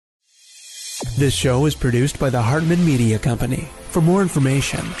This show is produced by the Hartman Media Company. For more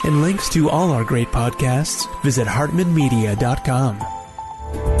information and links to all our great podcasts, visit hartmanmedia.com.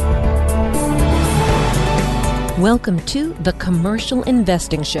 Welcome to The Commercial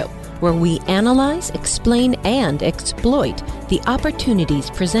Investing Show, where we analyze, explain, and exploit the opportunities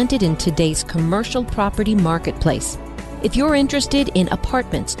presented in today's commercial property marketplace. If you're interested in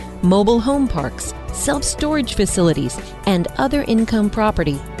apartments, mobile home parks, self-storage facilities, and other income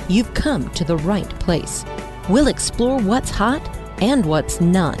property, you've come to the right place. We'll explore what's hot and what's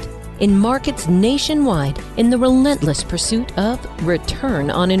not in markets nationwide in the relentless pursuit of return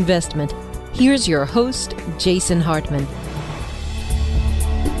on investment. Here's your host, Jason Hartman.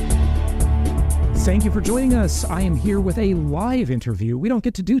 Thank you for joining us. I am here with a live interview. We don't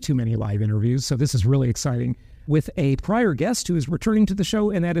get to do too many live interviews, so this is really exciting, with a prior guest who is returning to the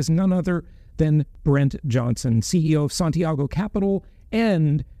show, and that is none other than Brent Johnson, CEO of Santiago Capital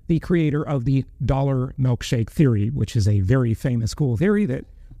and the creator of the Dollar Milkshake Theory, which is a very famous, cool theory that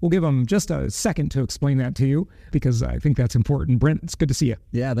we'll give him just a second to explain that to you, because I think that's important. Brent, it's good to see you.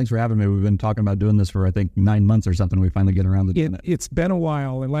 Yeah, thanks for having me. We've been talking about doing this for, I think, 9 months or something. We finally get around to doing it. It's been a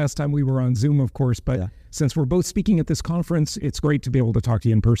while, and last time we were on Zoom, of course, but since we're both speaking at this conference, it's great to be able to talk to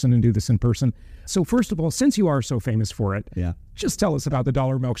you in person and do this in person. So first of all, since you are so famous for it, just tell us about the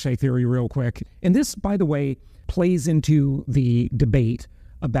Dollar Milkshake Theory real quick. And this, by the way, plays into the debate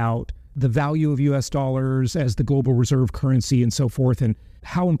about the value of U.S. dollars as the global reserve currency and so forth, and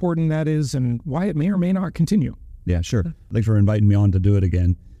how important that is and why it may or may not continue. Yeah, sure. Thanks for inviting me on to do it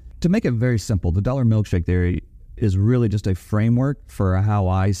again. To make it very simple, the Dollar Milkshake Theory is really just a framework for how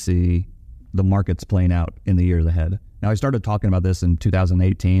I see the markets playing out in the years ahead. Now, I started talking about this in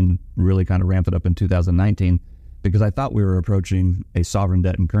 2018, really kind of ramped it up in 2019, because I thought we were approaching a sovereign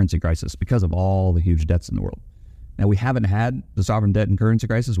debt and currency crisis because of all the huge debts in the world. Now, we haven't had the sovereign debt and currency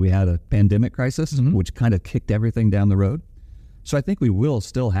crisis. We had a pandemic crisis, which kind of kicked everything down the road. So I think we will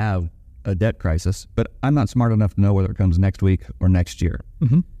still have a debt crisis, but I'm not smart enough to know whether it comes next week or next year.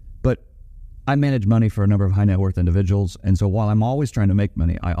 But I manage money for a number of high net worth individuals. And so while I'm always trying to make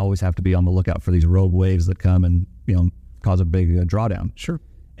money, I always have to be on the lookout for these rogue waves that come and, cause a big drawdown. Sure.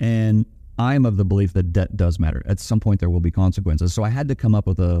 And I'm of the belief that debt does matter. At some point, there will be consequences. So I had to come up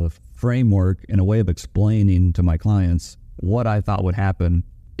with a framework and a way of explaining to my clients what I thought would happen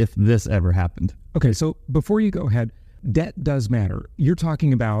if this ever happened. Okay, so before you go ahead, debt does matter. You're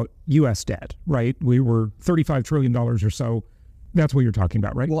talking about U.S. debt, right? We were $35 trillion or so. That's what you're talking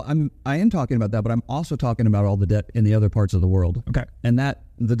about, right? Well, I am talking about that, but I'm also talking about all the debt in the other parts of the world. Okay. And that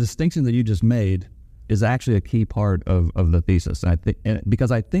the distinction that you just made is actually a key part of the thesis. And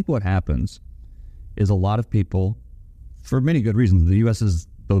because I think what happens is a lot of people, for many good reasons, the U.S. is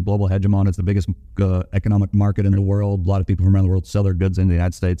the global hegemon. It's the biggest economic market in the world. A lot of people from around the world sell their goods in the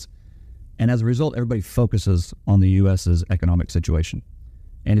United States. And as a result, everybody focuses on the U.S.'s economic situation.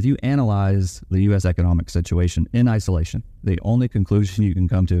 And if you analyze the U.S. economic situation in isolation, the only conclusion you can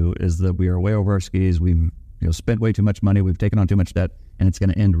come to is that we are way over our skis. We've spent way too much money. We've taken on too much debt, and it's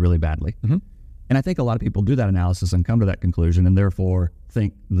going to end really badly. And I think a lot of people do that analysis and come to that conclusion, and therefore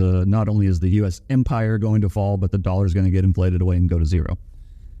think not only is the U.S. empire going to fall, but the dollar is going to get inflated away and go to zero.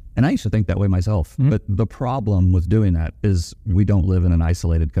 And I used to think that way myself. But the problem with doing that is we don't live in an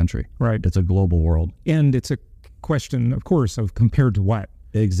isolated country. Right. It's a global world. And it's a question, of course, of compared to what?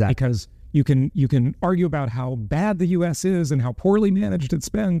 Exactly. Because you can argue about how bad the U.S. is and how poorly managed it's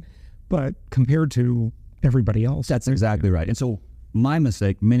been, but compared to everybody else. That's exactly right. And so my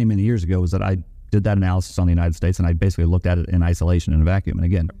mistake many, many years ago was that I did that analysis on the United States, and I basically looked at it in isolation, in a vacuum. And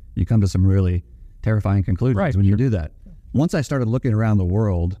again, you come to some really terrifying conclusions when you do that. Once I started looking around the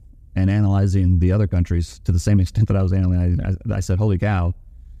world and analyzing the other countries to the same extent that I was analyzing, I said, holy cow,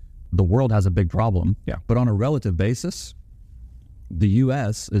 the world has a big problem. Yeah. But on a relative basis, the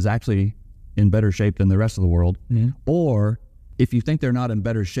U.S. is actually in better shape than the rest of the world. Or if you think they're not in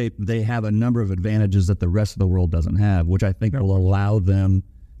better shape, they have a number of advantages that the rest of the world doesn't have, which I think will allow them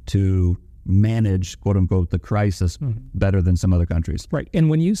to manage, quote unquote, the crisis better than some other countries. Right. And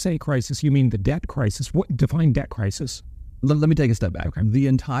when you say crisis, you mean the debt crisis. What define debt crisis? Let me take a step back. Okay. The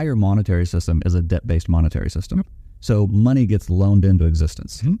entire monetary system is a debt-based monetary system. So money gets loaned into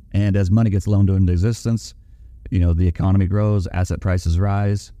existence. And as money gets loaned into existence, the economy grows, asset prices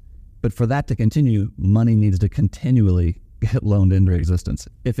rise. But for that to continue, money needs to continually get loaned into existence.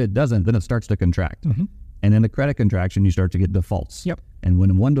 If it doesn't, then it starts to contract. And in a credit contraction, you start to get defaults. And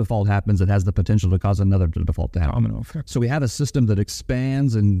when one default happens, it has the potential to cause another default to happen. Domino effect. So we have a system that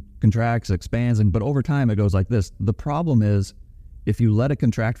expands and contracts, but over time it goes like this. The problem is, if you let it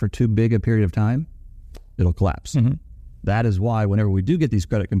contract for too big a period of time, it'll collapse. that is why whenever we do get these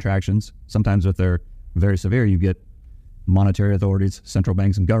credit contractions, sometimes if they're very severe, you get monetary authorities, central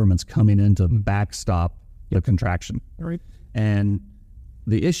banks, and governments coming in to backstop the contraction. Right. And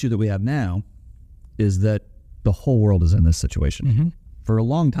the issue that we have now is that the whole world is in this situation. For a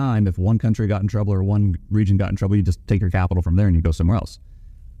long time, if one country got in trouble or one region got in trouble, you just take your capital from there and you go somewhere else.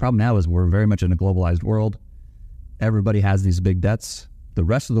 Problem now is we're very much in a globalized world. Everybody has these big debts. The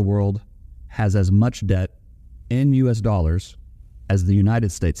rest of the world has as much debt in U.S. dollars as the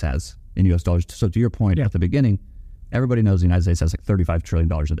United States has in U.S. dollars. So to your point at the beginning, everybody knows the United States has like $35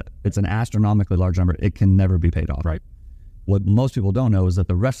 trillion of debt. It's an astronomically large number. It can never be paid off. Right. What most people don't know is that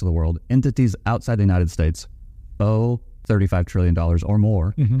the rest of the world, entities outside the United States, owe $35 trillion or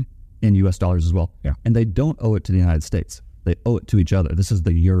more in U.S. dollars as well. Yeah. And they don't owe it to the United States. They owe it to each other. This is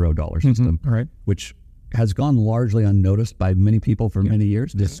the euro dollar system, Right. which has gone largely unnoticed by many people for many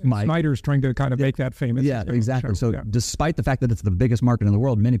years. Snyder's trying to kind of make that famous. Yeah, exactly. So despite the fact that it's the biggest market in the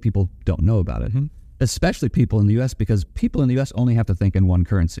world, many people don't know about it, especially people in the U.S., because people in the U.S. only have to think in one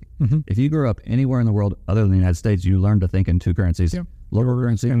currency. If you grew up anywhere in the world other than the United States, you learn to think in two currencies, local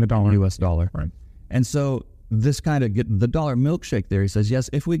currency and the dollar. U.S. dollar. Right. And so this kind of the dollar milkshake theory says, yes,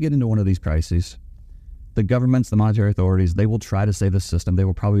 if we get into one of these crises, the governments, the monetary authorities, they will try to save the system. They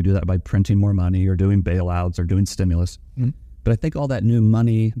will probably do that by printing more money or doing bailouts or doing stimulus. But I think all that new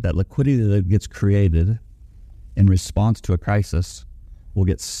money, that liquidity that gets created in response to a crisis will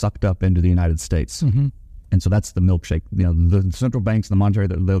get sucked up into the United States. And so that's the milkshake. The central banks and the monetary,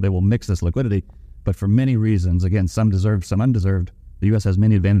 they will mix this liquidity. But for many reasons, again, some deserved, some undeserved, the U.S. has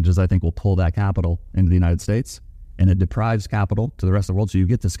many advantages I think will pull that capital into the United States. And it deprives capital to the rest of the world. So you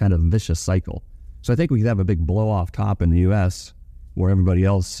get this kind of vicious cycle. So I think we could have a big blow off top in the U.S. where everybody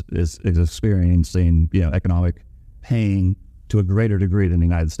else is experiencing economic pain to a greater degree than the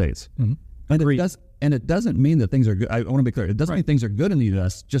United States. And it doesn't mean that things are good. I want to be clear. It doesn't mean things are good in the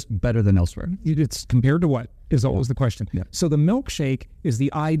U.S., just better than elsewhere. It's compared to what is always the question. Yeah. So the milkshake is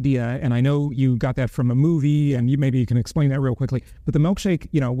the idea, and I know you got that from a movie, and maybe you can explain that real quickly. But the milkshake,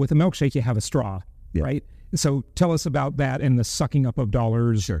 with the milkshake, you have a straw, right? So tell us about that and the sucking up of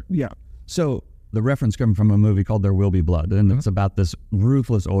dollars. Sure. Yeah. So the reference comes from a movie called There Will Be Blood, and it's about this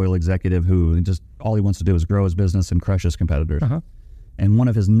ruthless oil executive who just all he wants to do is grow his business and crush his competitors. And one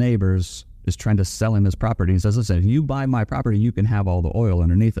of his neighbors is trying to sell him his property. He says, listen, if you buy my property, you can have all the oil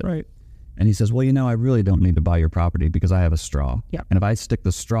underneath it. Right. And he says, well, I really don't need to buy your property because I have a straw. Yeah. And if I stick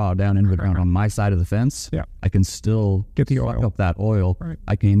the straw down into the ground on my side of the fence, I can still get the suck oil. up that oil. Right.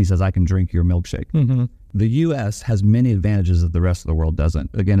 He says, I can drink your milkshake. The U.S. has many advantages that the rest of the world doesn't.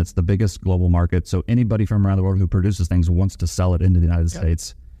 Again, it's the biggest global market, so anybody from around the world who produces things wants to sell it into the United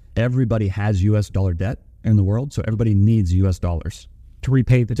States. Everybody has U.S. dollar debt in the world, so everybody needs U.S. dollars. To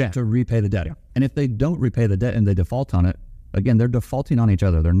repay the debt. Yeah. And if they don't repay the debt and they default on it, again, they're defaulting on each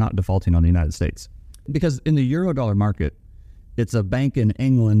other. They're not defaulting on the United States. Because in the euro dollar market, it's a bank in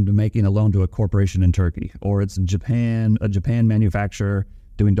England making a loan to a corporation in Turkey, or it's a Japan manufacturer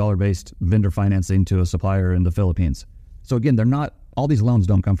doing dollar-based vendor financing to a supplier in the Philippines. So again, all these loans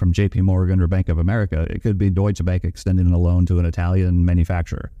don't come from JP Morgan or Bank of America. It could be Deutsche Bank extending a loan to an Italian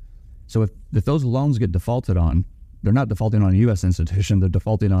manufacturer. So if those loans get defaulted on, they're not defaulting on a U.S. institution, they're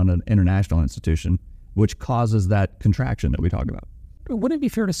defaulting on an international institution, which causes that contraction that we talk about. Wouldn't it be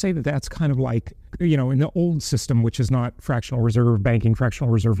fair to say that that's kind of like, in the old system, which is not fractional reserve banking,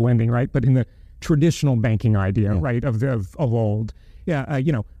 fractional reserve lending, right? But in the traditional banking idea, right, of old,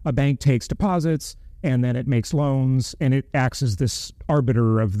 a bank takes deposits and then it makes loans and it acts as this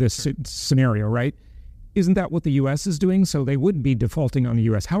arbiter of this scenario, right? Isn't that what the U.S. is doing? So they would be defaulting on the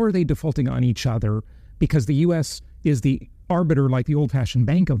U.S. How are they defaulting on each other? Because the U.S. is the arbiter, like the old-fashioned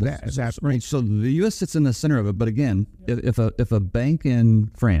bank of that. Is that right? So the U.S. sits in the center of it. But again, if a bank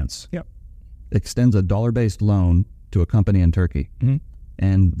in France extends a dollar-based loan to a company in Turkey,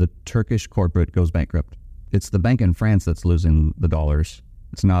 and the Turkish corporate goes bankrupt, it's the bank in France that's losing the dollars.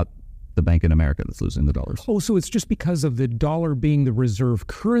 It's not the bank in America that's losing the dollars. Oh, so it's just because of the dollar being the reserve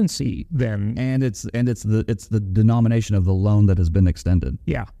currency then? And it's the denomination of the loan that has been extended.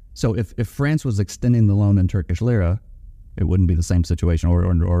 Yeah. So if France was extending the loan in Turkish lira, it wouldn't be the same situation,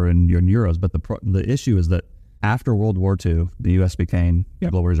 or in euros. But the issue is that after World War II, the U.S. became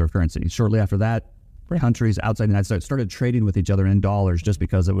global reserve currency. Shortly after that, countries outside the United States started trading with each other in dollars just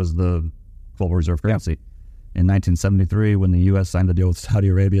because it was the global reserve currency. In 1973, when the U.S. signed the deal with Saudi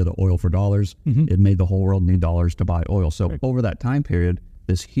Arabia, the oil for dollars, it made the whole world need dollars to buy oil. So over that time period,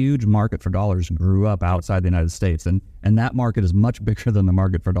 this huge market for dollars grew up outside the United States. And that market is much bigger than the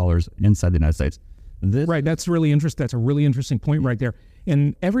market for dollars inside the United States. Right, that's really interesting. That's a really interesting point right there.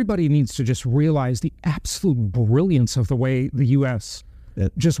 And everybody needs to just realize the absolute brilliance of the way the U.S.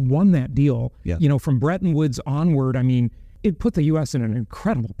 just won that deal. Yeah. From Bretton Woods onward, I mean, it put the U.S. in an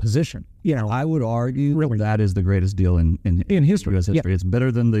incredible position. I would argue really, that is the greatest deal in history. U.S. history. Yeah. It's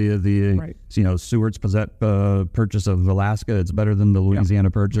better than the right. Seward's purchase of Alaska. It's better than the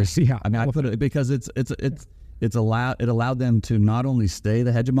Louisiana purchase. Yeah. I mean, I put it because it allowed them to not only stay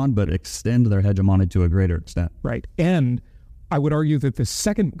the hegemon but extend their hegemony to a greater extent. Right. And I would argue that the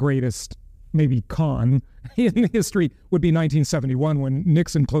second greatest maybe con in history would be 1971 when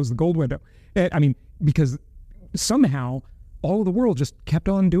Nixon closed the gold window. I mean, because somehow all of the world just kept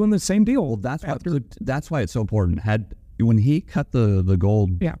on doing the same deal. Well, that's why it's so important. When he cut the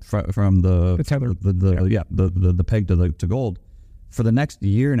gold from the tether, the peg to gold, for the next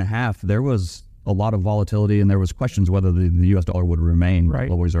year and a half, there was a lot of volatility and there was questions whether the U.S. dollar would remain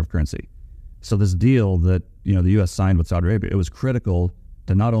global reserve currency. So this deal that the U.S. signed with Saudi Arabia, it was critical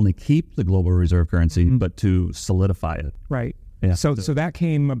to not only keep the global reserve currency but to solidify it. Right. Yeah. So that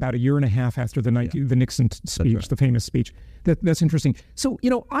came about a year and a half after the Nixon speech, right. The famous speech. That's interesting. So,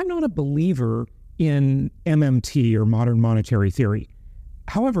 I'm not a believer in MMT or modern monetary theory.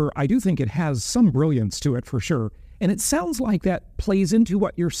 However, I do think it has some brilliance to it for sure. And it sounds like that plays into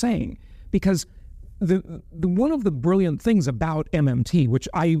what you're saying, because the one of the brilliant things about MMT, which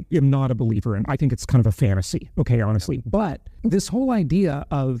I am not a believer in, I think it's kind of a fantasy, honestly. But this whole idea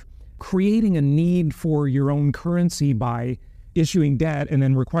of creating a need for your own currency by issuing debt and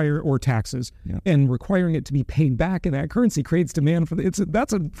then or taxes and requiring it to be paid back in that currency creates demand for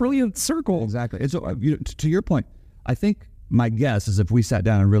that's a brilliant circle. Exactly. And so to your point, I think my guess is if we sat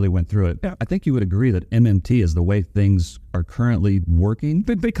down and really went through it, I think you would agree that MMT is the way things are currently working.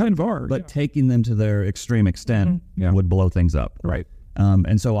 They kind of are. But taking them to their extreme extent would blow things up. Right.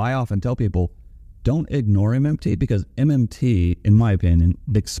 And so I often tell people, don't ignore MMT, because MMT, in my opinion,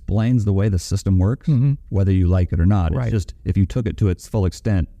 explains the way the system works, whether you like it or not. Right. It's just, if you took it to its full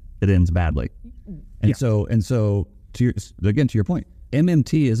extent, it ends badly. And so to your point,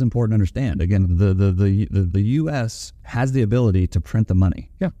 MMT is important to understand. Again, the U.S. has the ability to print the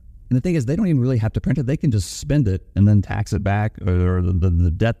money. Yeah. And the thing is, they don't even really have to print it. They can just spend it and then tax it back, or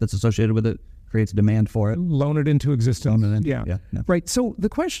the debt that's associated with it creates demand for it. Loan it into existence. Yeah. Right. So the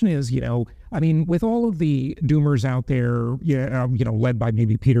question is, with all of the doomers out there, led by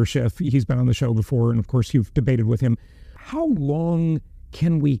maybe Peter Schiff, he's been on the show before, and of course you've debated with him. How long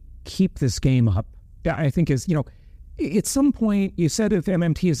can we keep this game up? I think at some point, you said if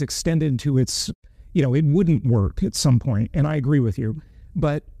MMT is extended to its, it wouldn't work at some point, and I agree with you.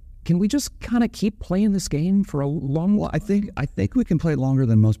 But can we just kind of keep playing this game for a long while? I think we can play it longer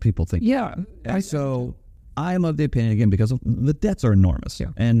than most people think. Yeah. So I'm of the opinion, again, because the debts are enormous. Yeah.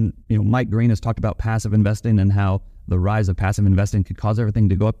 And Mike Green has talked about passive investing and how the rise of passive investing could cause everything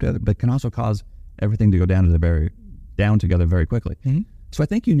to go up together, but can also cause everything to go down together very quickly. Mm-hmm. So I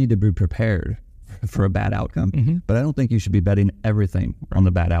think you need to be prepared for a bad outcome, but I don't think you should be betting everything on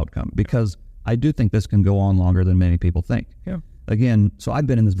the bad outcome, because I do think this can go on longer than many people think. Yeah. Again, so I've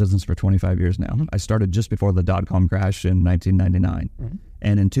been in this business for 25 years now. I started just before the dot-com crash in 1999.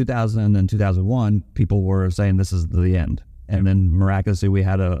 And in 2000 and 2001, people were saying this is the end. And then miraculously, we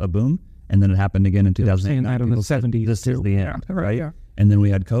had a boom. And then it happened again in 2008. Saying that in the 70s. This is the end, right? Yeah. And then we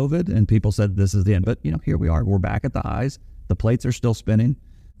had COVID, and people said this is the end. But, here we are. We're back at the highs. The plates are still spinning.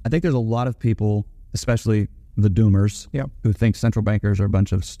 I think there's a lot of people, especially the doomers, who think central bankers are a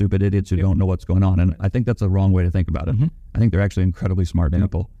bunch of stupid idiots who don't know what's going on. And I think that's a wrong way to think about it. I think they're actually incredibly smart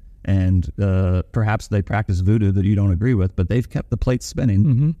people. And perhaps they practice voodoo that you don't agree with, but they've kept the plates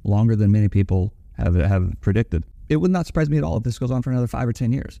spinning longer than many people have predicted. It would not surprise me at all if this goes on for another 5 or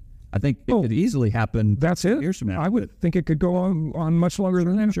 10 years. I think it could easily happen. That's it. Years from now. I would think it could go on much longer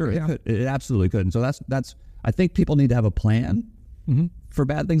than that. Sure, it could. It absolutely could. And so that's. I think people need to have a plan for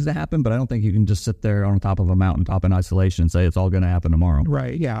bad things to happen, but I don't think you can just sit there on top of a mountaintop in isolation and say it's all going to happen tomorrow.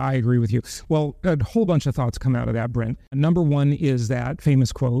 Right. Yeah, I agree with you. Well, a whole bunch of thoughts come out of that, Brent. Number one is that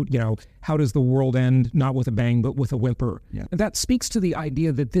famous quote, how does the world end? Not with a bang, but with a whimper. Yeah. And that speaks to the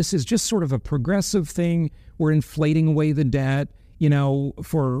idea that this is just sort of a progressive thing. We're inflating away the debt.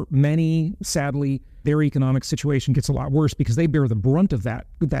 For many, sadly, their economic situation gets a lot worse because they bear the brunt of that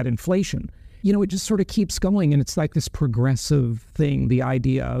inflation. It just sort of keeps going, and it's like this progressive thing, the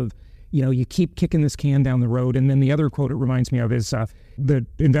idea of, you keep kicking this can down the road. And then the other quote it reminds me of is the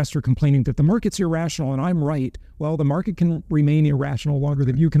investor complaining that the market's irrational and I'm right. Well, the market can remain irrational longer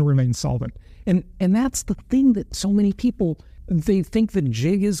than you can remain solvent. And that's the thing that so many people, they think the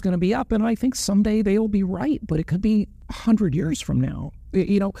jig is going to be up, and I think someday they'll be right, but it could be 100 years from now.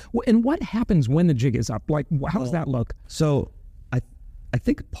 And what happens when the jig is up? Like, how does that look? So I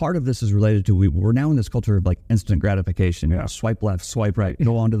think part of this is related to we're now in this culture of like instant gratification. Yeah. Swipe left, swipe right,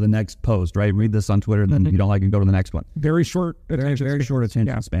 go on to the next post, right? Read this on Twitter, and then you don't like it, go to the next one. Very short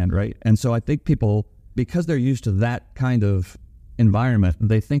attention span, right? And so I think people, because they're used to that kind of environment,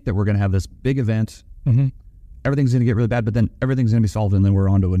 they think that we're going to have this big event, everything's going to get really bad, but then everything's going to be solved, and then we're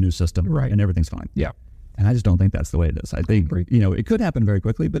onto a new system, right? And everything's fine. Yeah. And I just don't think that's the way it is. I think, it could happen very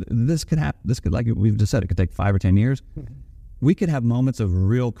quickly, but this could happen. This could, like we've just said, it could take 5 or 10 years. We could have moments of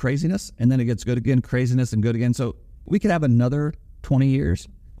real craziness, and then it gets good again, craziness and good again. So we could have another 20 years,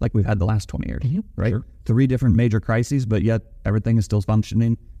 like we've had the last 20 years, right? Sure. 3 different major crises, but yet everything is still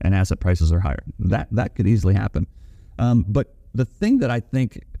functioning and asset prices are higher. That could easily happen. But the thing that I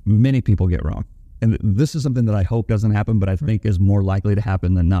think many people get wrong, and this is something that I hope doesn't happen, but I think is more likely to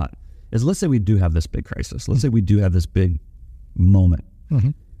happen than not, is let's say we do have this big crisis. Let's say we do have this big moment.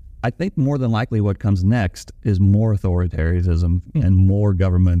 I think more than likely what comes next is more authoritarianism and more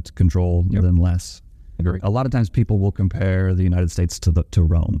government control than less. A lot of times people will compare the United States to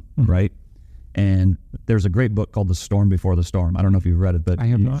Rome, right? And there's a great book called The Storm Before the Storm. I don't know if you've read it, but I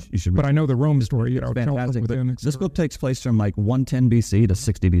have not. You should read but it. I know the Rome story. It's fantastic. This book takes place from like 110 BC to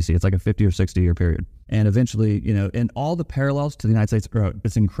 60 BC. It's like a 50 or 60 year period. And eventually, and all the parallels to the United States,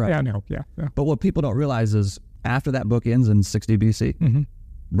 it's incredible. Yeah, I know. Yeah. But what people don't realize is after that book ends in 60 BC,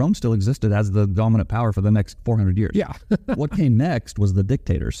 Rome still existed as the dominant power for the next 400 years. Yeah. What came next was the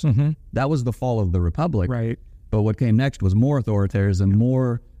dictators. That was the fall of the Republic. Right. But what came next was more authoritarianism,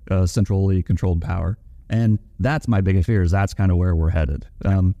 more centrally controlled power. And that's my biggest fear, is that's kind of where we're headed.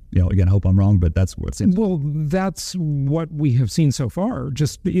 Again, I hope I'm wrong, but that's what it seems. Well, that's what we have seen so far,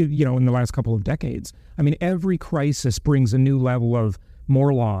 just, in the last couple of decades. I mean, every crisis brings a new level of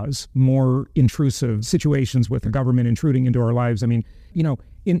more laws, more intrusive situations with the government intruding into our lives. I mean,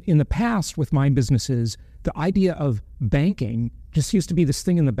 in the past with my businesses, the idea of banking just used to be this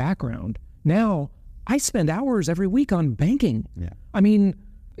thing in the background. Now, I spend hours every week on banking. Yeah. I mean,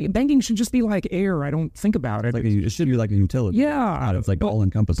 banking should just be like air. I don't think about it. It should be like a utility. Yeah. It's like all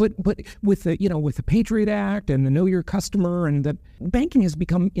encompassing. But with the Patriot Act and the Know Your Customer, and that banking has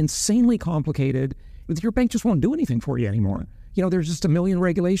become insanely complicated. Your bank just won't do anything for you anymore. There's just a million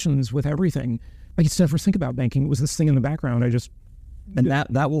regulations with everything. I used to never think about banking. It was this thing in the background. And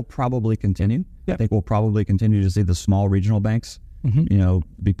that will probably continue. Yeah. I think we'll probably continue to see the small regional banks,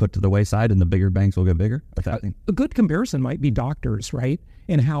 be put to the wayside, and the bigger banks will get bigger. A good comparison might be doctors, right?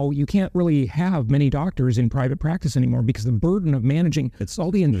 And how you can't really have many doctors in private practice anymore because the burden of managing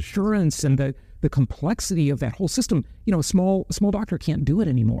all the insurance and the complexity of that whole system. A small doctor can't do it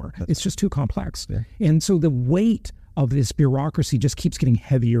anymore. It's just too complex. Yeah. And so the weight of this bureaucracy just keeps getting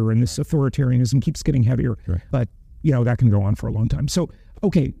heavier, and this authoritarianism keeps getting heavier. Right. But that can go on for a long time. So,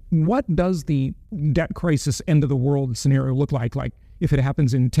 okay, what does the debt crisis end of the world scenario look like? Like if it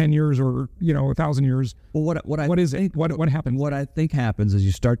happens in 10 years or 1,000 years? Well, what is it? What happens? What I think happens is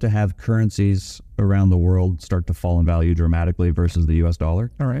you start to have currencies around the world start to fall in value dramatically versus the U.S.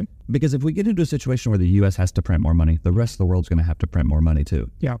 dollar. All right. Because if we get into a situation where the U.S. has to print more money, the rest of the world's going to have to print more money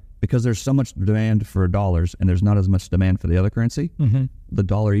too. Yeah. Because there's so much demand for dollars and there's not as much demand for the other currency. The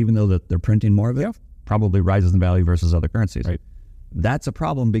dollar, even though they're printing more of it, probably rises in value versus other currencies. Right. That's a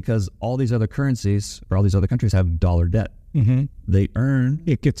problem because all these other currencies or all these other countries have dollar debt. They earn.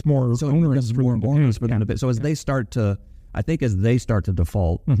 It gets more onerous for them. So as they start to, I think as they start to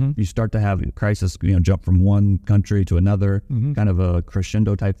default, you start to have a crisis, jump from one country to another, kind of a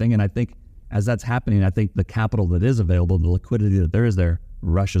crescendo type thing. And I think as that's happening, I think the capital that is available, the liquidity that there is there,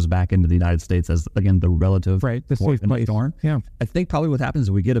 rushes back into the United States as, again, the relative the safe place. Storm. Yeah. I think probably what happens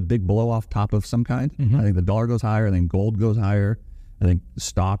is we get a big blow off top of some kind. I think the dollar goes higher. I think gold goes higher. I think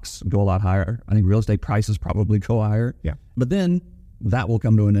stocks go a lot higher. I think real estate prices probably go higher. Yeah. But then that will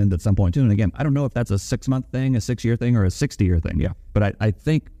come to an end at some point too. And again, I don't know if that's a 6-month thing, a 6-year thing, or a 60-year thing. Yeah. But I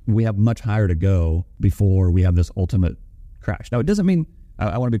think we have much higher to go before we have this ultimate crash. Now, it doesn't mean,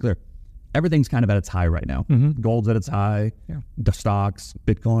 I want to be clear, everything's kind of at its high right now. Gold's at its high, the stocks,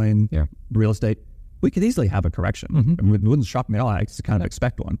 Bitcoin, real estate. We could easily have a correction. It wouldn't shock me at all. I kind of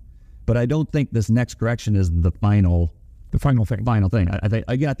expect one. But I don't think this next correction is the final thing.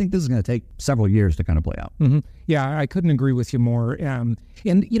 I think this is going to take several years to kind of play out. Yeah, I couldn't agree with you more. And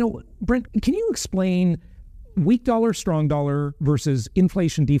Brent, can you explain weak dollar, strong dollar versus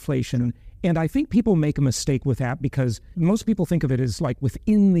inflation, deflation? And I think people make a mistake with that because most people think of it as like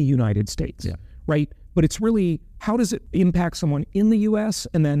within the United States, right? But it's really, how does it impact someone in the U.S.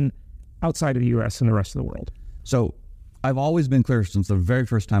 and then outside of the U.S. and the rest of the world? So I've always been clear since the very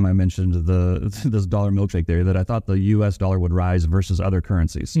first time I mentioned this Dollar Milkshake Theory that I thought the U.S. dollar would rise versus other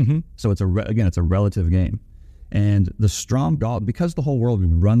currencies. So it's a relative game. And the strong dollar, because the whole world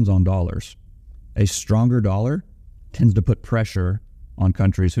runs on dollars, a stronger dollar tends to put pressure on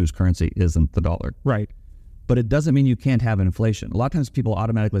countries whose currency isn't the dollar. Right. But it doesn't mean you can't have inflation. A lot of times people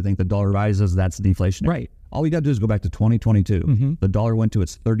automatically think the dollar rises, that's deflationary. Right. All we got to do is go back to 2022. The dollar went to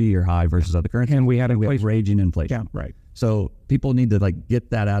its 30-year high versus other currencies. And we had raging inflation. Yeah, right. So people need to get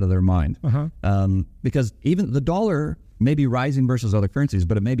that out of their mind. Because even the dollar may be rising versus other currencies,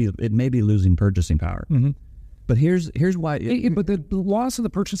 but it may be losing purchasing power. But here's why. But the loss of the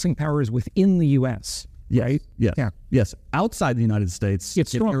purchasing power is within the U.S., right? Yes. Yeah. Yes. Outside the United States,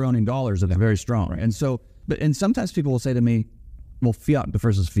 it's if strong. you're owning dollars, it's very strong. Right. And sometimes people will say to me, well, fiat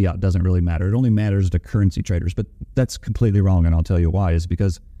versus fiat doesn't really matter. It only matters to currency traders. But that's completely wrong, and I'll tell you why. Is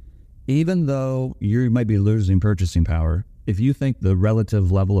because even though you might be losing purchasing power, if you think the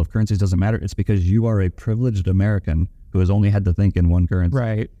relative level of currencies doesn't matter, it's because you are a privileged American who has only had to think in one currency.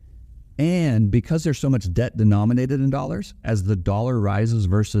 Right. And because there's so much debt denominated in dollars, as the dollar rises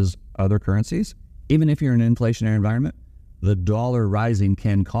versus other currencies, even if you're in an inflationary environment, the dollar rising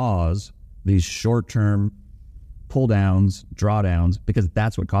can cause these short-term pull-downs, drawdowns, because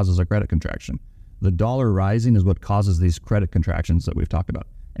that's what causes a credit contraction. The dollar rising is what causes these credit contractions that we've talked about.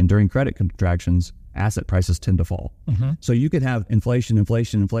 And during credit contractions, asset prices tend to fall. So you could have inflation,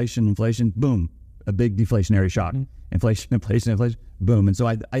 boom, a big deflationary shock. Inflation, boom. And so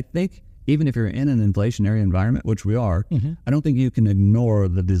I think even if you're in an inflationary environment, which we are, I don't think you can ignore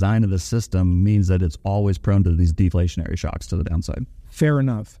the design of the system means that it's always prone to these deflationary shocks to the downside. Fair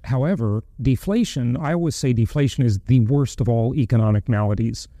enough. However, deflation, I always say deflation is the worst of all economic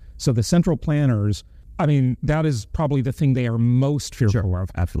maladies. So the central planners, I mean, that is probably the thing they are most fearful of.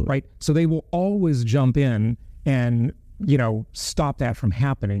 Absolutely. Right? So they will always jump in and, stop that from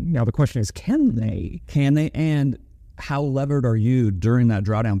happening. Now, the question is, can they? Can they? And how levered are you during that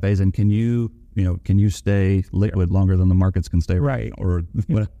drawdown phase? And can you stay liquid longer than the markets can stay? Right.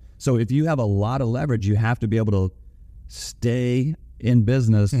 So if you have a lot of leverage, you have to be able to stay in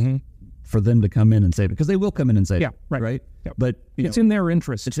business for them to come in and save it, because they will come in and save it. Right. Yeah. But it's in their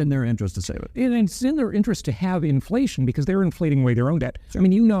interest. It's in their interest to save it. And it's in their interest to have inflation because they're inflating away their own debt. I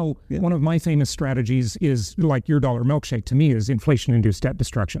mean, one of my famous strategies is, like your Dollar Milkshake to me, is inflation-induced debt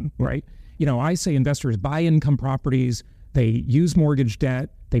destruction, right? I say investors buy income properties, they use mortgage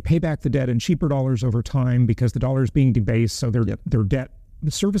debt, they pay back the debt in cheaper dollars over time because the dollar is being debased, so their debt,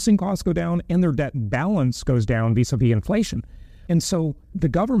 the servicing costs go down and their debt balance goes down vis-a-vis inflation. And so the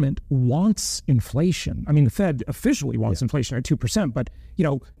government wants inflation. I mean, the Fed officially wants inflation at 2%, but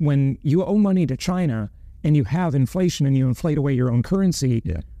when you owe money to China and you have inflation and you inflate away your own currency,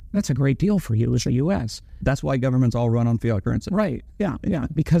 that's a great deal for you as the U.S. That's why governments all run on fiat currency. Right, yeah,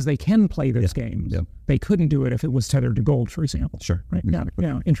 because they can play this game. Yeah. They couldn't do it if it was tethered to gold, for example. Sure, right? Exactly.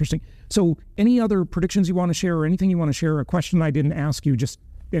 Yeah, interesting. So any other predictions you want to share or anything you want to share, a question I didn't ask you, just...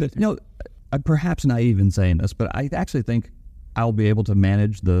 I'm perhaps naive in saying this, but I actually think I'll be able to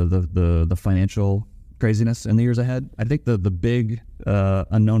manage the financial craziness in the years ahead. I think the big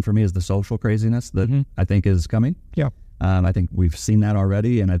unknown for me is the social craziness that I think is coming. Yeah. I think we've seen that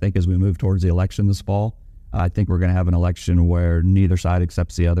already, and I think as we move towards the election this fall, I think we're going to have an election where neither side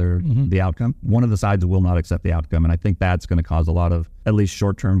accepts the other, the outcome. One of the sides will not accept the outcome, and I think that's going to cause a lot of at least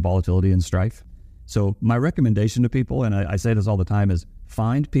short-term volatility and strife. So my recommendation to people, and I say this all the time, is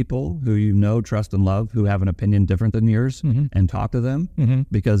find people who you know, trust, and love who have an opinion different than yours and talk to them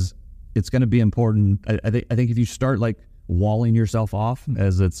because it's going to be important. I think if you start walling yourself off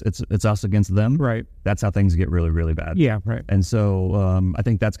as it's us against them, right? That's how things get really, really bad. Yeah, right. And so I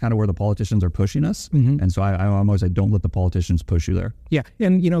think that's kind of where the politicians are pushing us. And so I always say, don't let the politicians push you there. Yeah,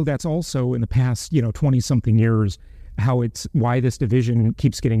 and that's also in the past 20-something years why this division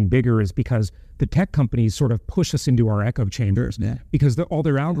keeps getting bigger is because the tech companies sort of push us into our echo chambers because all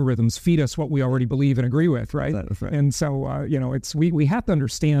their algorithms feed us what we already believe and agree with, right? That's right. And so we have to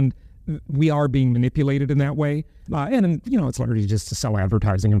understand we are being manipulated in that way, and it's largely just to sell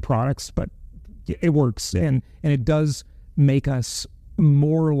advertising and products, but it works, and it does make us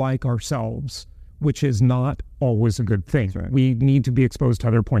more like ourselves, which is not always a good thing. Right. We need to be exposed to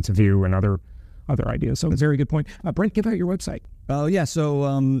other points of view and other ideas. So it's a very good point. Brent, give out your website. So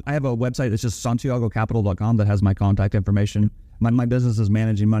I have a website that's just santiagocapital.com that has my contact information. My business is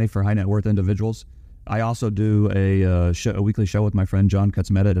managing money for high net worth individuals. I also do a weekly show with my friend John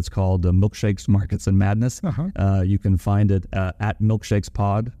Kutzmeta. It's called Milkshakes, Markets, and Madness. You can find it at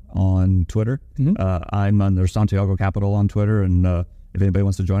MilkshakesPod on Twitter. I'm under Santiago Capital on Twitter, and if anybody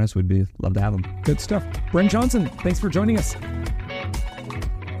wants to join us, we'd love to have them. Good stuff. Brent Johnson, thanks for joining us.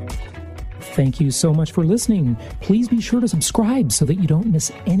 Thank you so much for listening. Please be sure to subscribe so that you don't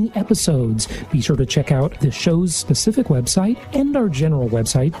miss any episodes. Be sure to check out the show's specific website and our general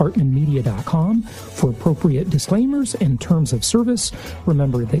website, hartmanmedia.com, for appropriate disclaimers and terms of service.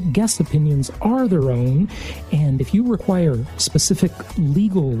 Remember that guest opinions are their own, and if you require specific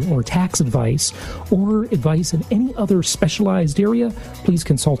legal or tax advice or advice in any other specialized area, please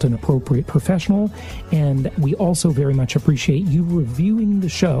consult an appropriate professional. And we also very much appreciate you reviewing the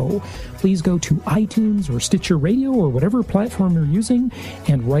show. Please go to iTunes or Stitcher Radio or whatever platform you're using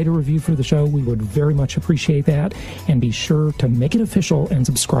and write a review for the show. We would very much appreciate that. And be sure to make it official and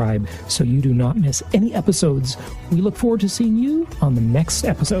subscribe so you do not miss any episodes. We look forward to seeing you on the next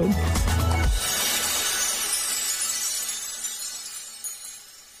episode.